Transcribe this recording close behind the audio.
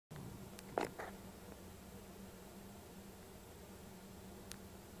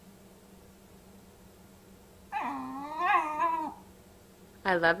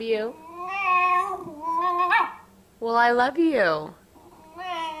I love you. Well, I love you.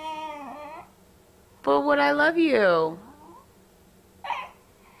 But would I love you?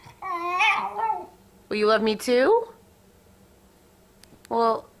 Will you love me too?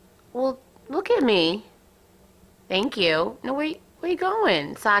 Well, look at me. Thank you. No, where you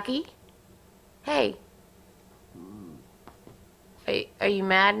going, Saki? Hey. Are you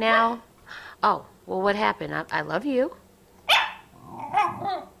mad now? Oh, well, what happened? I love you.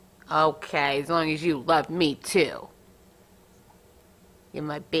 Okay, as long as you love me too. You're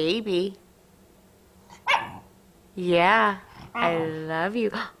my baby. Yeah, I love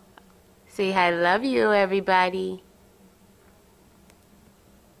you. Say I love you, everybody.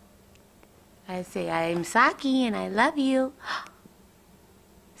 I say I'm Saki and I love you.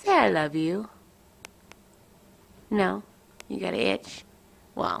 Say I love you. No, you got an itch?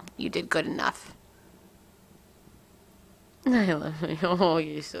 Well, you did good enough. I love you. Oh,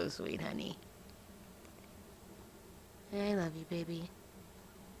 you're so sweet, honey. I love you, baby.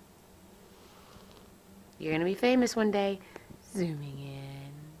 You're gonna be famous one day. Zooming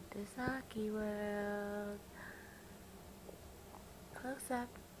in to Saki World. Close up.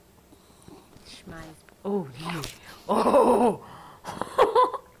 Shiba'S. Oh, you. Oh!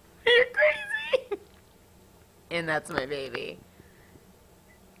 You're crazy! And that's my baby.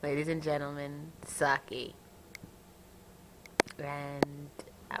 Ladies and gentlemen, Saki. And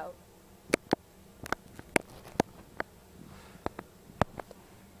out.